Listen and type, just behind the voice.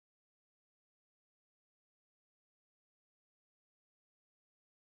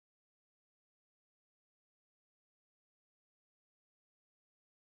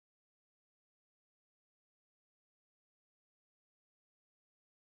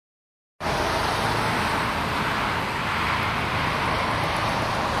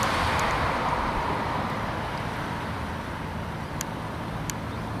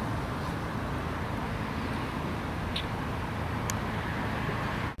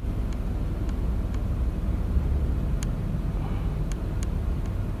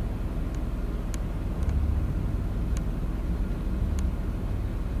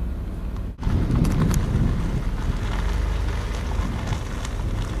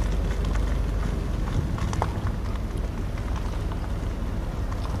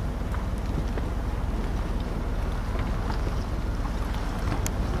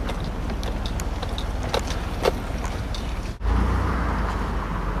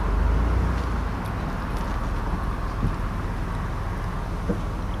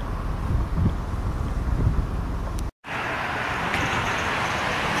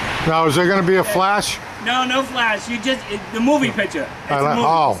Now, is there going to be a flash? No, no flash. You just the movie picture.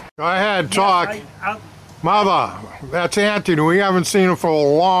 Oh, go ahead, talk. Yes, Mother, that's Anthony. We haven't seen him for a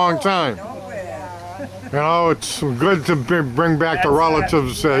long time. You know, it's good to bring back the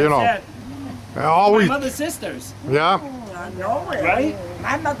relatives. You know, always. My mother's sisters. Yeah. I know it. Right?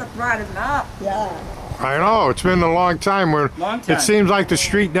 My mother brought him up. Yeah. I know. It's been a long time. It seems like the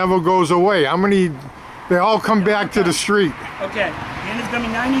street never goes away. How many? They all come back to the street. Okay. And it's gonna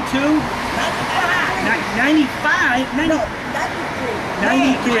be 92. 95. 90, No,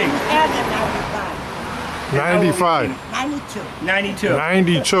 93. 93. 95. 92. 92.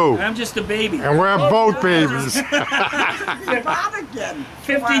 92. I'm just a baby. And we're both babies. Not again.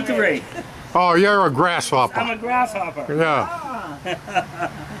 53. Oh, you're a grasshopper. I'm a grasshopper. Yeah.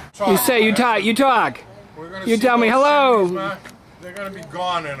 You say, you talk. You tell me hello. They're going to be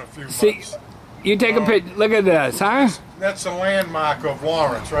gone in a few months. You take a picture. Look at this, huh? That's a landmark of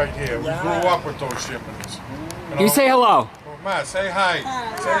Lawrence right here. We grew up with those shippings. You say hello. Ma, say hi.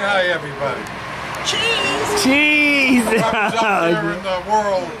 Say hi, everybody. Cheese. Whoever's up there in the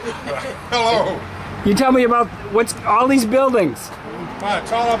world. Hello. You tell me about what's all these buildings. Ma,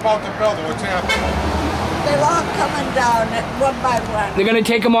 it's all about the building. What's happening? They're all coming down one by one. They're gonna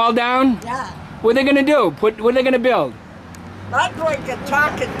take them all down? Yeah. What are they gonna do? What are they gonna build? I'm going to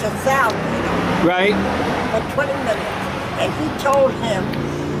talking to Sal, Right. for 20 minutes. And he told him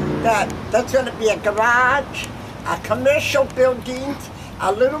that there's going to be a garage, a commercial building,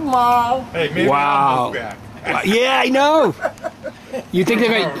 a little mall. Hey, maybe I'll move back. Yeah, I know. You think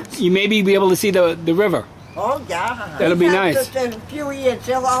they're gonna? You maybe be able to see the river. Oh, yeah. That'll be nice. In a few years,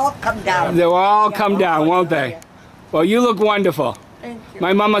 they'll all come down. They'll all come down, won't they? Well, you look wonderful. Thank you.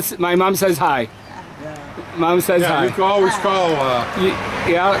 My mom says hi. Mom says hi. You can always call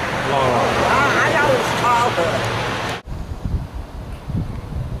Yeah. Laura. I always call her.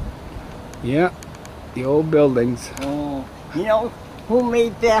 Yeah. The old buildings. Oh. You know who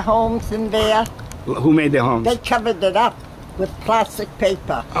made their homes in there? Who made their homes? They covered it up with plastic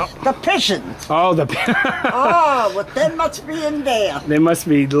paper. The pigeons. Oh, the. Oh, well, they must be in there. There must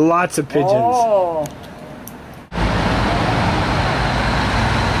be lots of pigeons. Oh.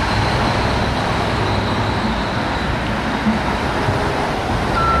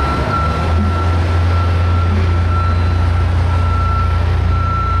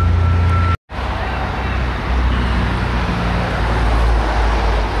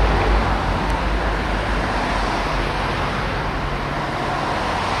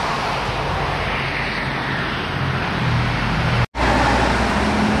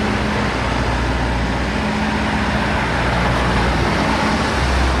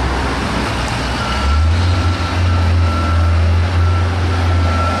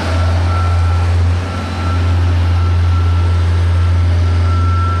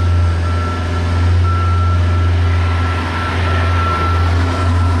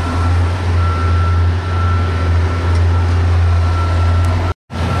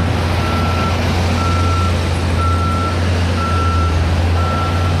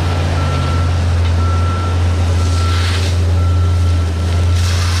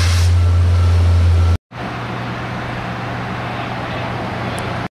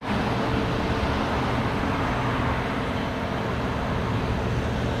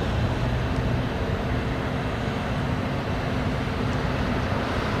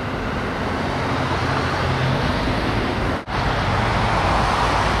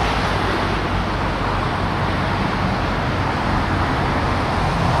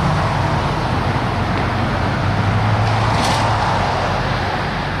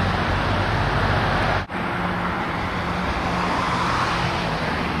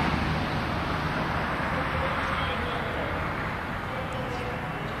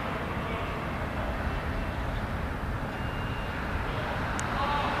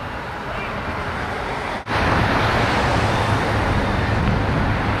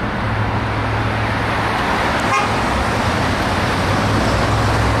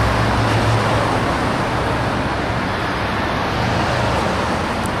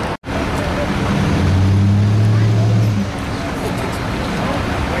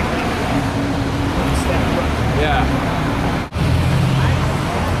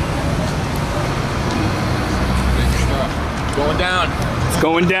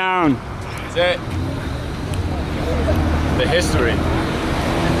 Going down. That's it. The history.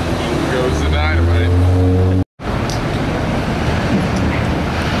 Goes the dynamite.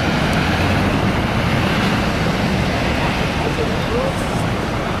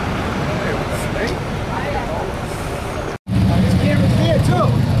 Here too.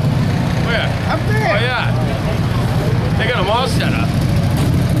 Where? Up there. Oh yeah. They got them all set up.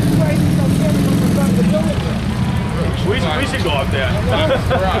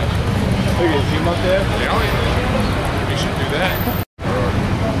 garage. Look at him up there. Yeah, we should do that.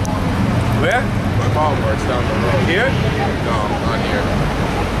 Where? My mom works down the road. Here? No, not here.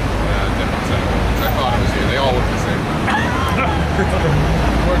 Different set. I thought it was here. They all look the same.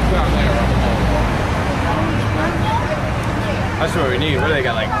 Works down there. That's what we need. What do they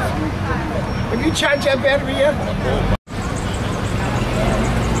got, like? Have you charged that battery yet?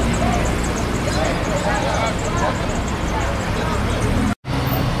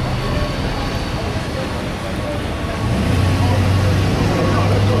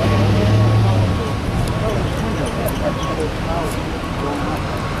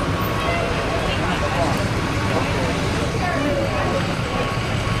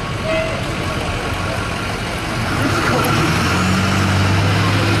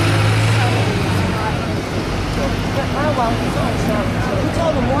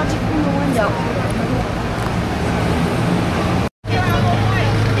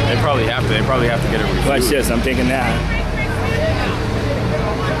 They probably have to get it reviewed. Watch this, I'm thinking that.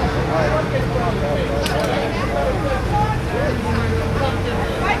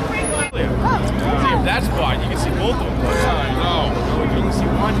 That spot, you can see both of them. I know. You can only see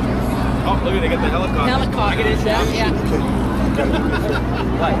one. Oh, look, they got the helicopter. Helicopter is that, yeah.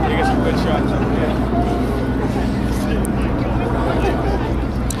 You get some good shots up there.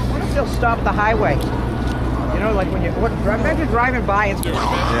 What if they'll stop the highway? You know, like when you imagine driving by and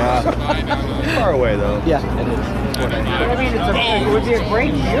Yeah. Far away though. yeah, it is. I mean, it would be a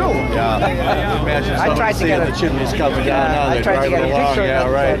great view. Yeah. Imagine I tried to get the chimneys coming down. Now I they're tried to get driving a along. picture Yeah, of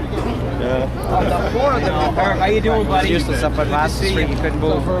it. right. On the floor of the how you doing, buddy? It's useless up on last street. You couldn't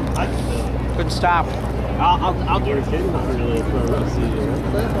move. Couldn't stop. I'll do it.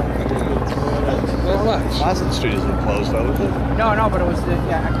 Boston Street isn't closed though, is it? No, but it was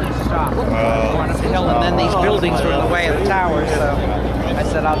yeah. I couldn't stop. Going up the hill, and then these buildings were in the way of the towers. So I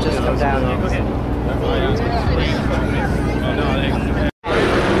said I'll just come down.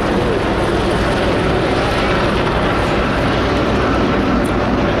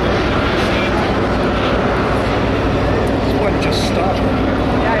 This one just stopped.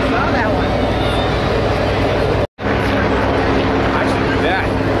 Yeah, I saw that one. I should do that.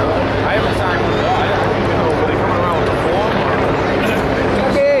 I haven't signed one. I don't know. Were they coming around with the form or?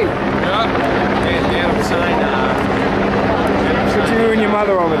 Okay. Yeah. Dan will sign. Put you and your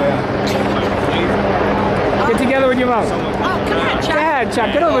mother over there. Get together with your mother. Oh, come on, Go ahead,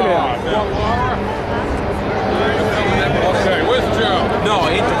 Chuck. Get over there. Okay, where's Joe? No,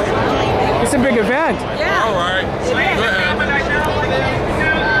 ain't the. It's a big event. Yeah. All right. Go ahead.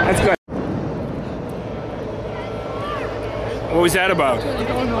 That's good. What was that about?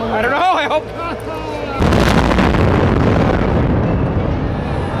 I don't know. I hope.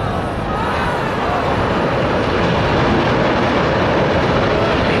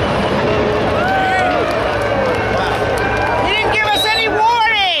 You didn't give us any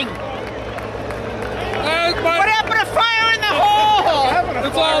warning. What happened to fire in the hole?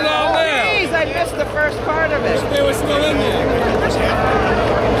 It's all down there. Please, I missed the first part of it. They were still in there.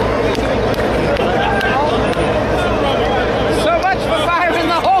 So much for fire in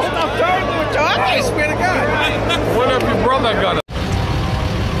the hole. I'm trying to talk. I swear to God. What if your brother got it?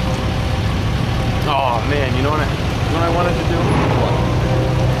 Oh man, you know what I wanted to do?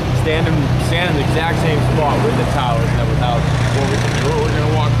 Stand in the exact same spot with the towers and without. We're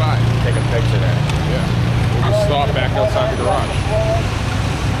gonna walk by. Take a picture there. Yeah. We'll just stop back outside the garage.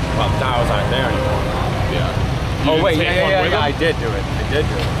 Well, the towers aren't there anymore. Yeah. Oh You wait, didn't take one with yeah. him? I did do it.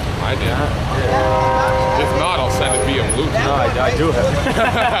 I did. If not, I'll send it via Bluetooth. No, I do have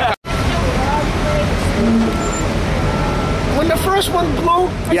it. When the first one blew,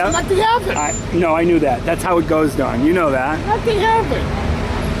 Yeah. nothing happened. No, I knew that. That's how it goes, Don. You know that. Nothing happened.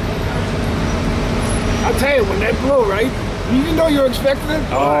 I'll tell you, when that blew, right? You didn't know you were expecting it?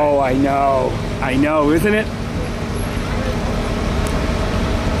 Oh, I know. I know, isn't it?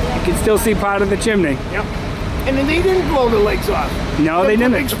 You can still see part of the chimney. Yep. And then they didn't blow the legs off. No, they The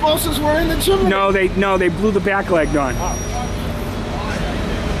didn't. explosives were in the chimney. No, they blew the back leg, Don.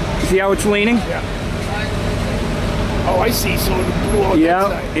 See how it's leaning? Oh, I see. So it blew on that Yeah,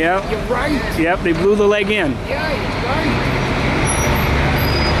 side. yeah. You're right. Yep, they blew the leg in. Yeah, you're right.